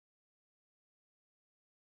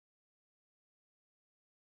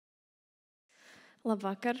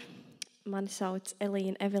Labvakar! Mani sauc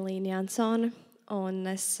Elīna Evelīna Jansone, un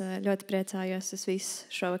es ļoti priecājos jūs visus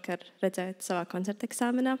šovakar redzēt savā koncerta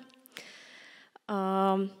eksāmenā.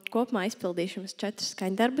 Kopumā izpildīšu jums 4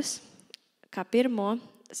 skaņdarbus. Kā pirmo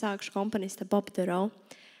sākšu komponista Boba Duro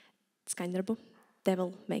skaņdarbu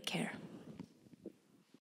Devil May Care.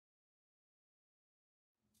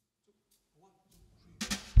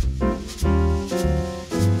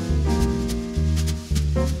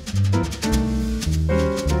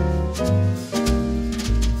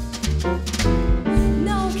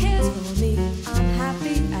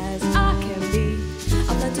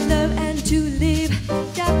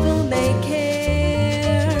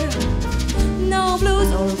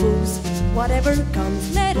 Whatever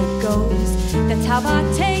comes, let it go. That's how I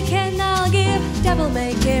take and I'll give. Devil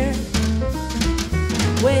may care.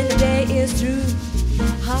 When the day is through,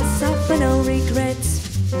 I suffer no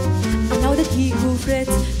regrets. I know that he who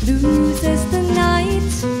frets loses the night.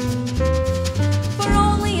 For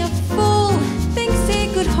only a fool thinks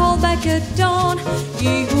he could hold back at dawn.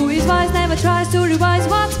 He who is wise never tries to revise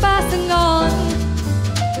what's passing on.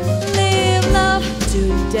 Live love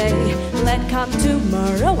today, let come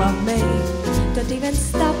tomorrow I may. Don't even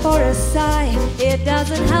stop for a sigh, it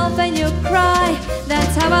doesn't help when you cry.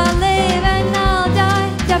 That's how I live and I'll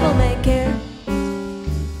die, devil may care.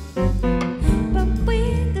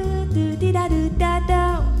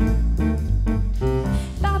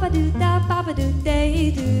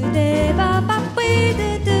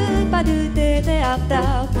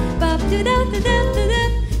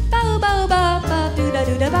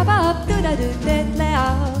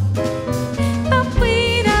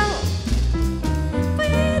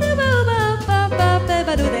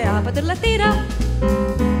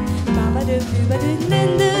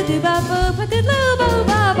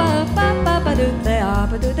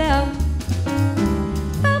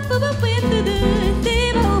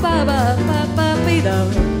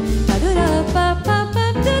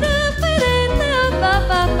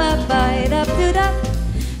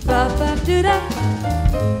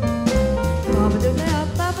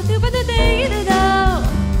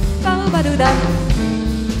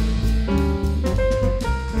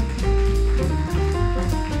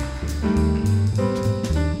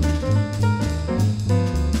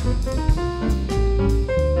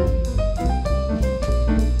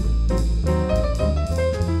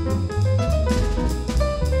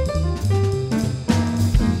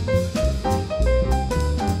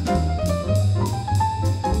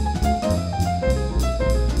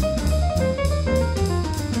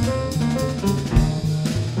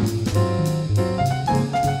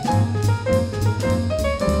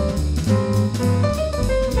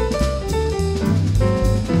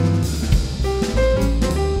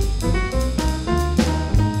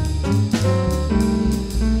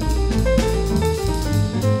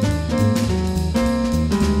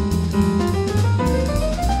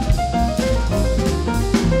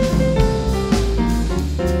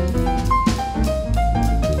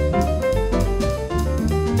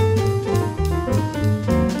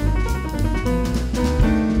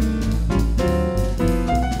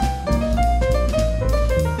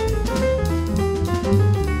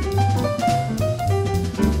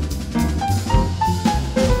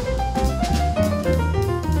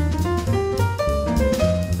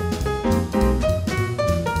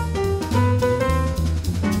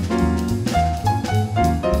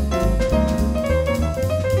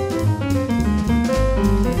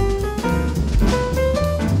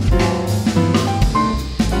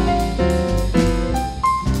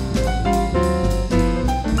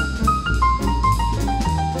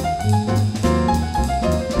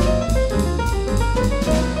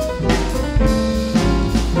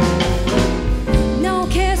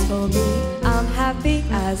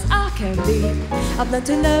 I've learned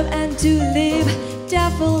to love and to live,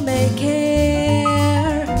 devil may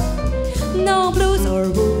care. No blues or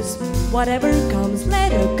woes, whatever comes,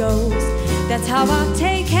 let it go. That's how I'll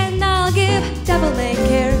take and I'll give, devil may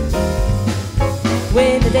care.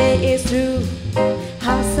 When the day is through,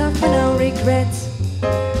 I'll suffer no regrets.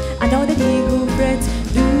 I know that he who frets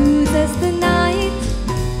loses the night.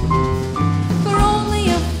 For only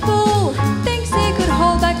a fool thinks he could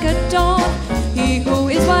hold back at dawn. He who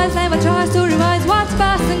is wise never tries to revise what's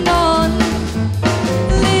passing on.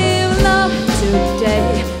 Live love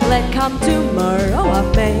today, let come tomorrow I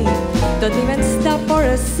may. Don't even stop for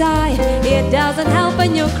a sigh, it doesn't help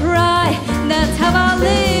when you cry. That's how I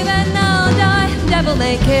live and I'll die, devil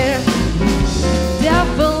may care.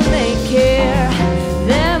 Devil may care,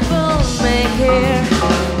 devil may care,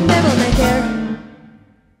 devil may care.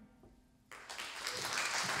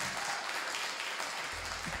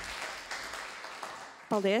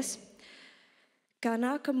 Paldies! Kā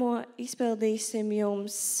nākamo izpildīsim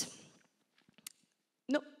jums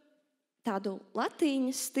tādu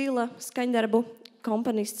latīņas stila skaņdarbu,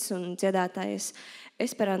 komponists un dziedātājs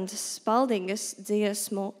Esperantas Spaldingas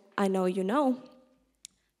dziesmu I Know You Know.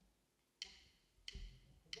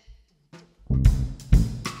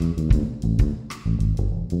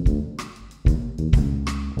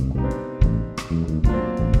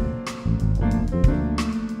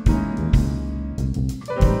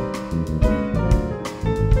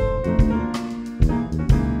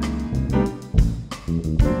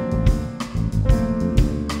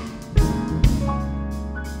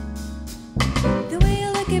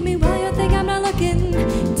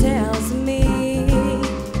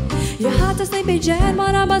 Jan,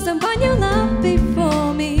 what I must have found your love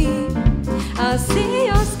before me. I see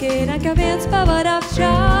your skin, I convinced by what I've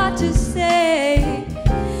tried to say,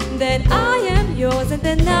 that I am yours and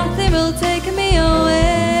that nothing will take me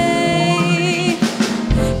away.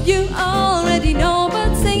 You already know,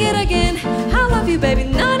 but sing it again. I love you, baby,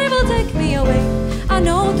 nothing will take me away. I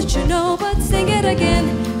know that you know, but sing it again.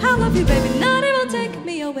 I love you, baby, nothing will take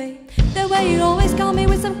me away. The way you always call me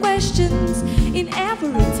with some questions in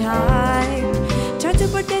every time. Try to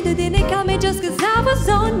pretend you didn't call me just cause I was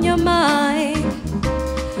on your mind.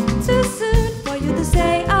 Too soon for you to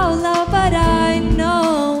say out loud, but I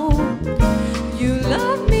know you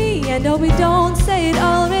love me, and though we don't say it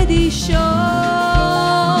already shows.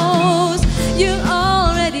 You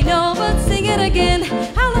already know, but sing it again.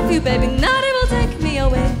 I love you, baby, nothing will take me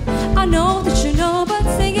away. I know that you know, but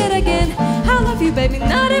sing it again. I love you, baby,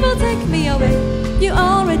 nothing will take me away. You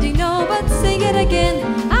already know, but sing it again.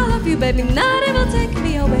 I love you, baby, nothing will take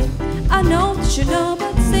me away. I know that you know,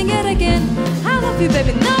 but sing it again. I love you,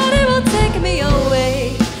 baby, nothing will take me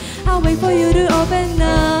away. I'll wait for you to open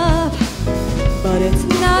up, but it's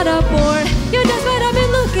not a board. You're just what I've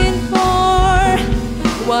been looking for.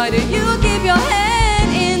 Why do you keep your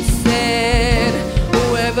hand instead?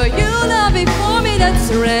 Whoever you love before me,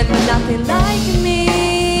 that's red, but nothing like me.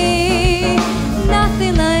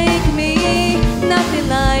 Nothing like me, nothing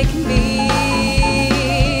like me.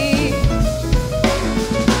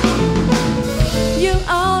 You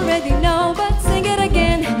already know, but sing it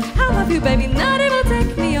again. I love you, baby, nothing will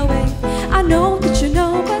take me away. I know that you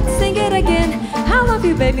know, but sing it again. I love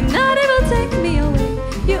you, baby, nothing will take me away.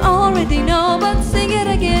 You already know, but sing it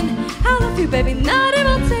again. I love you, baby, nothing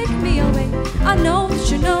will take me away. I know that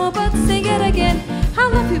you know, but sing it again. I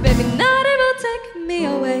love you, baby, nothing will take me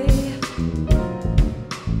away.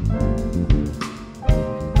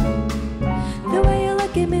 The way you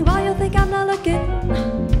look at me while you think I'm not looking,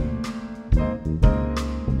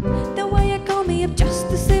 the way you call me up just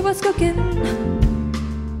to see what's cooking,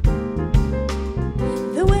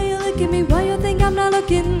 the way you look at me while you think I'm not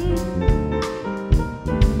looking.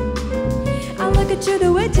 I look at you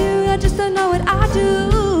the way too, I just don't know what I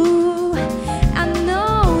do. I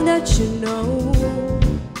know that you know.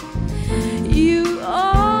 You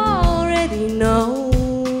already know.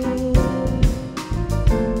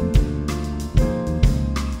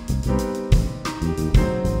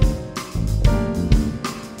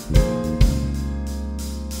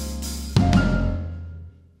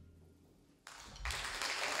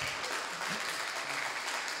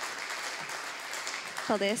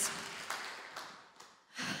 Paldies!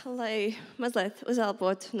 Lai mazliet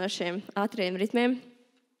uzelpotu no šiem ātriem ritmiem,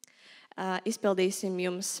 izpildīsim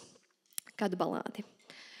jums kādu balādi.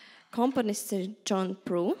 Komponists ir John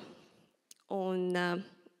Prue, un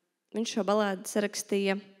viņš šo balādi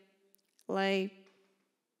sarakstīja, lai,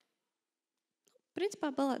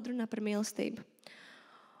 principā, balādi runā par mīlestību.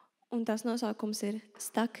 Un tās nosaukums ir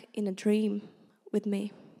Stuck in a Dream with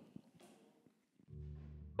Me.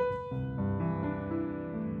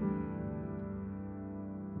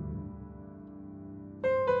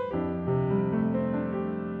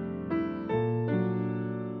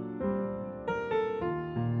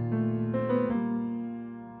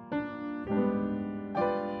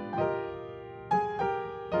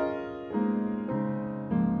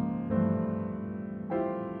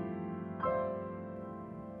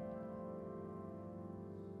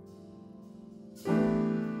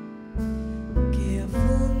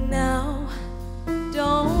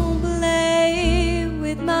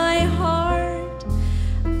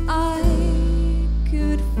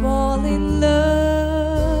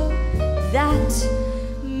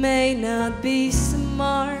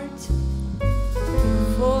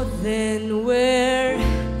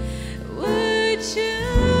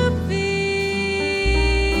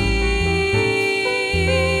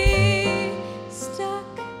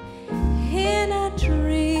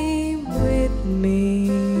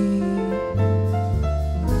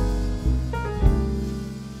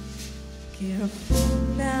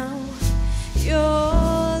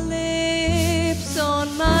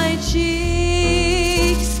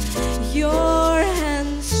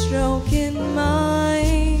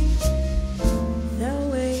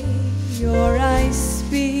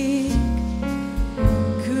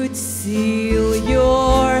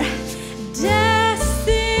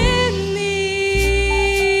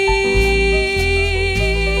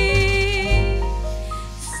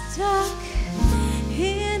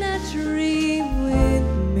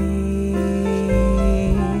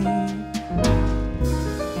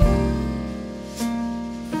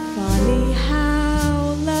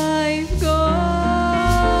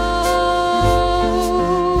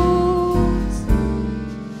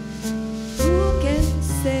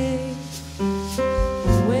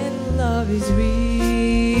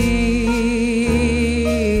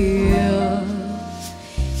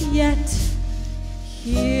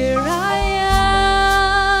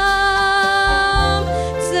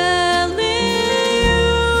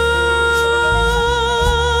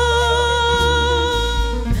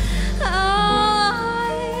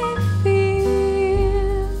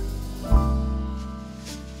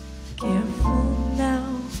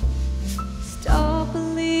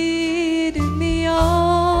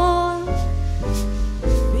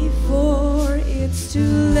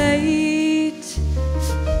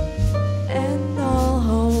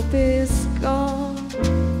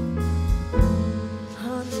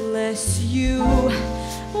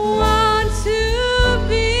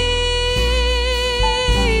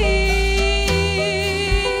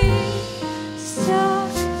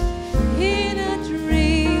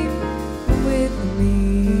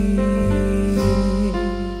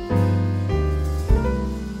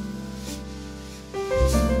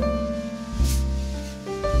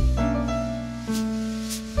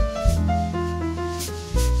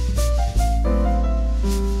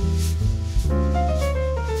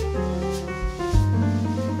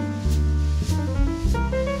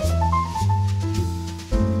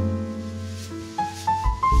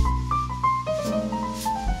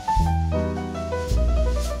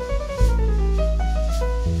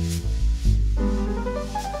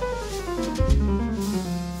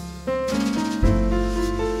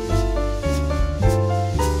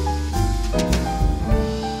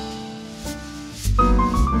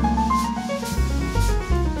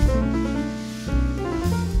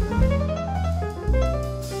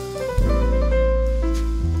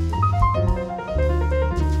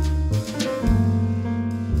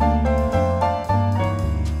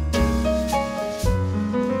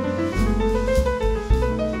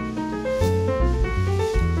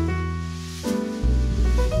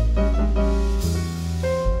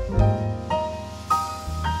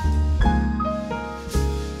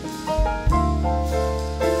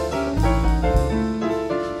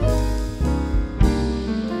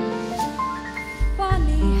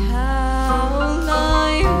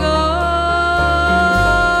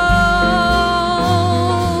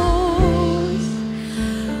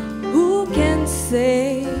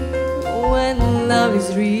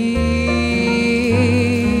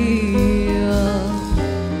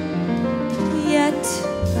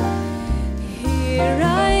 here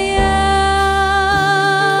I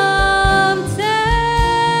am telling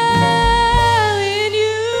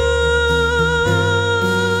you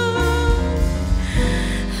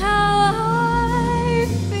how I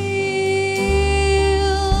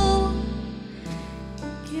feel.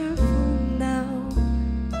 Careful now,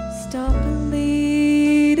 stop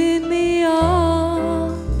leading me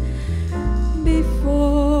on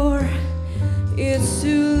before it's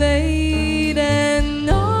too late and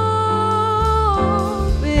all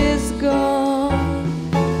is gone.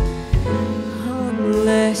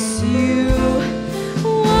 Unless you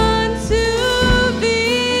want to be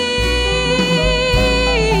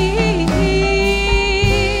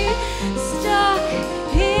stuck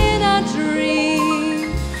in a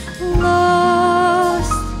dream,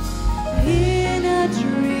 lost in a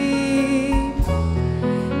dream,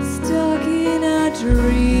 stuck in a dream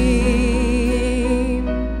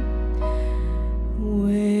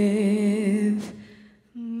with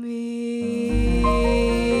me.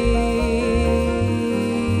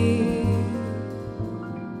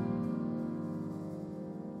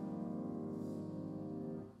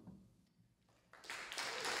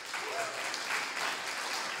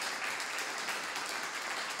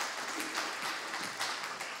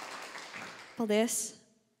 Paldies!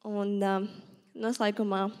 Un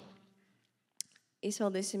noslēgumā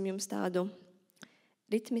izvaldīsim jums tādu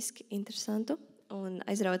ritmiski interesantu un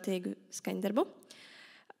aizrautīgu skaņdarbu.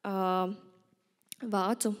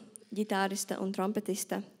 Vācu ģitārista un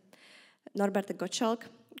trompetista Norberta Gottschalka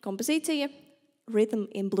kompozīcija Rhythm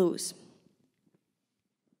in Blues.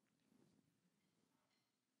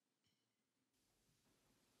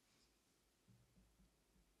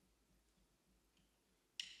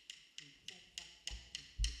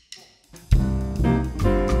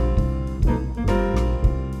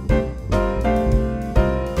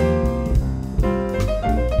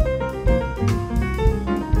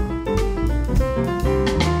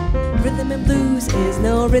 Rhythm and blues is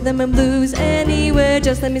no rhythm and blues anywhere.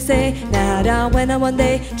 Just let me say, now down when I one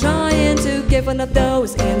day trying to get one of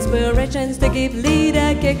those inspirations to give lead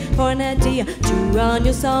a kick for an idea to a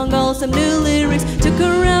new song or some new lyrics. Took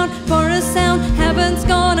around for a sound, haven't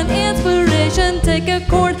got an inspiration. Take a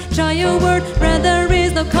chord, try a word, but there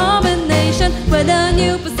is no combination. With a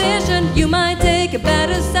new position, you might take a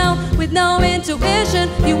better sound. With no intuition,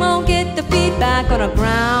 you won't get the feedback on the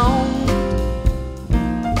ground.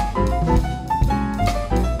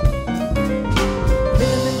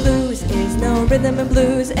 No rhythm and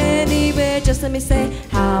blues anywhere. Just let me say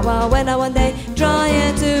how I went out one day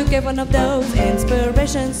trying to get one of those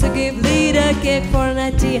inspirations to give lead a kick for an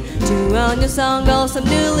idea to a new song or some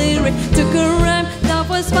new lyric. Took a rhyme, that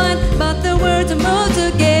was fine, but the words moved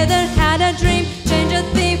together. Had a dream, changed a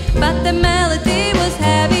theme, but the melody was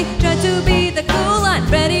heavy. Tried to be the cool line,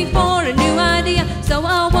 ready for a new idea, so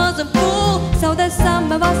I wasn't fooled. So there's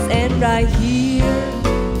some of us in right here.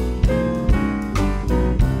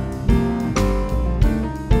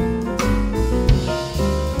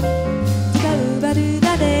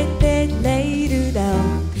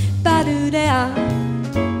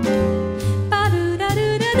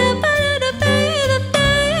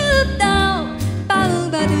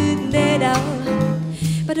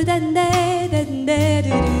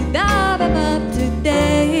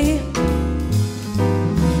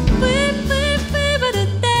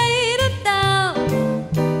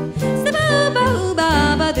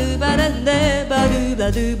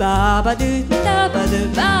 Do ba ba do da ba do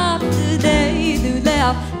ba today do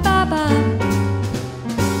la ba ba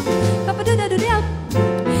ba ba do da do da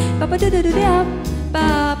ba ba do da do da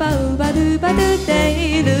ba ba do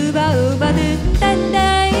day do ba do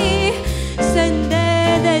day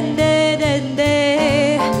Sunday then day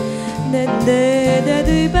da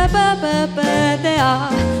do ba ba ba ba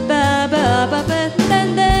da ba ba ba ba then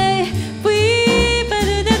day we ba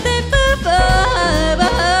do da ba ba ba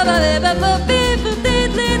ba ba ba ba.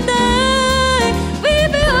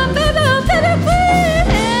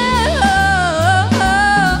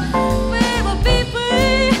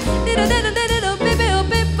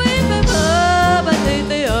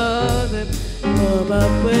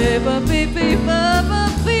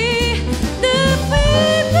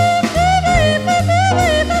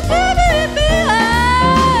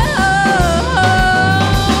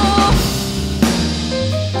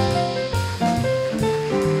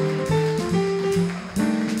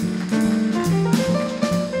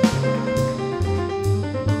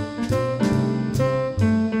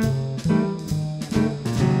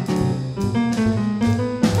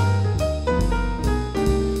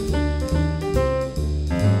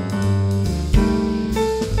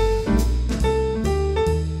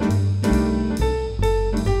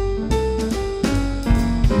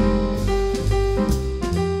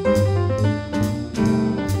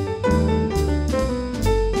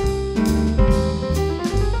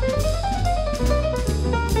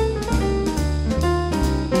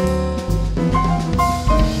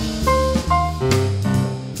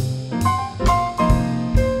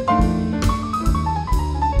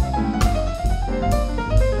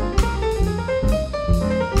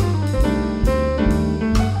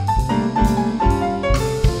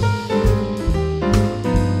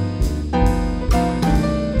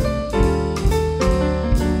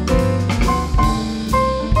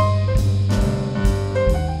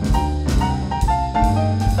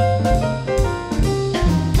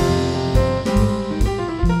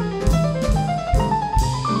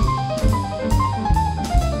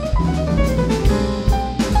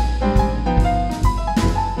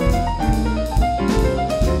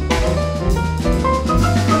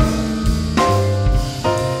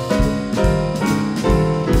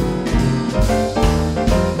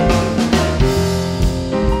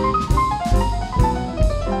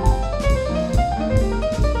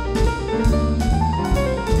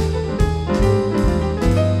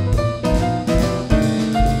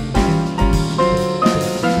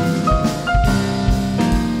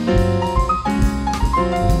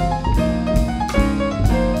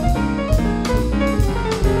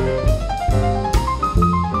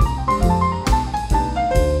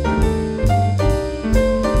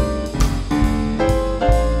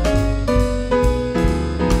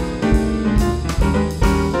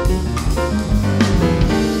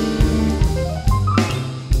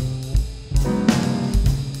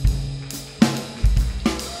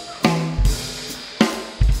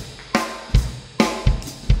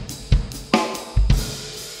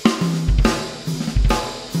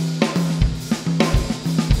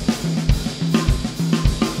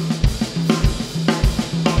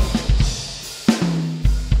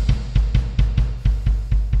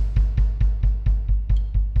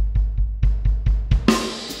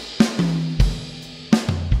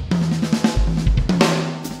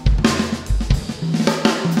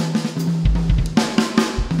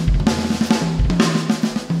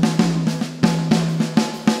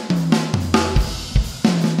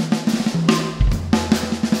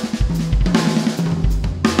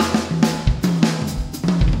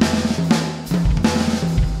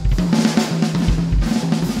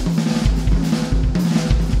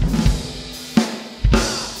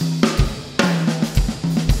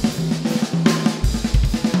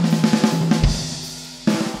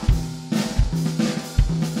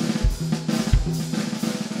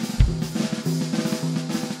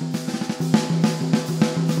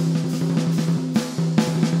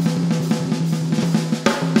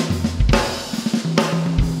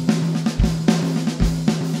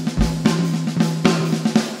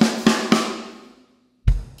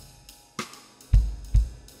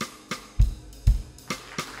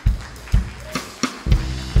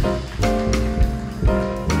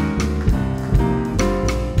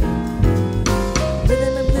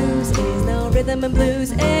 rhythm and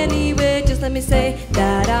blues anyway. Just let me say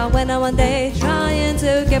that I went on one day trying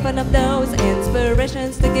to get one of those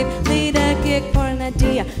inspirations to give me the kick for an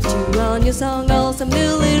idea. Chew on your song, all some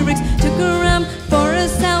new lyrics. Took a rhyme for a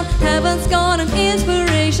sound. Heaven's got an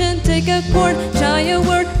inspiration. Take a chord, try a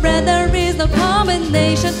word. Rather there is no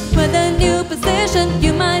combination. With a new position,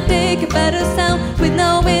 you might take a better sound. With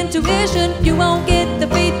no intuition, you won't get the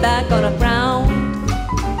feedback on the ground.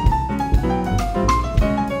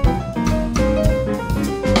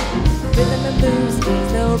 Rhythm and blues,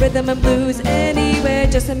 there's no rhythm and blues anywhere.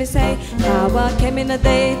 Just let me say how I came in a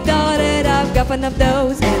day. Thought it I've got one of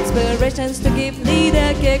those inspirations to give me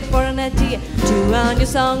the kick for an idea. Chew on your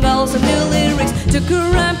song, all some new lyrics. Took a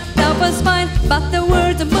rhyme, that was fine, but the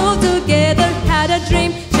words moved together. Had a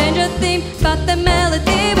dream, changed a theme, but the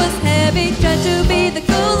melody was heavy. Tried to be the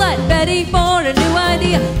cool light, ready for a new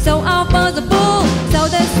idea. So I was a fool, so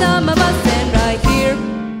there's some of us stand right here.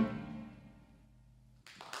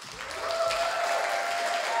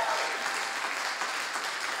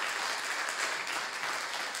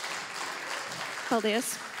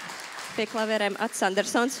 Paldies. Pie klavierēm Ats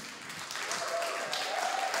Andersons.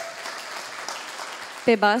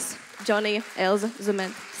 Pie bās Džonija Elza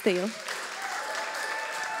Zument Stīla.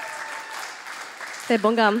 Pie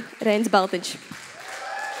bungām Reinis Baltiņš.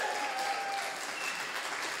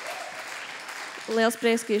 Liels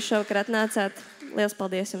prieks, ka jūs šovakar atnācāt. Liels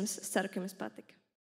paldies jums. Es ceru, ka jums patika.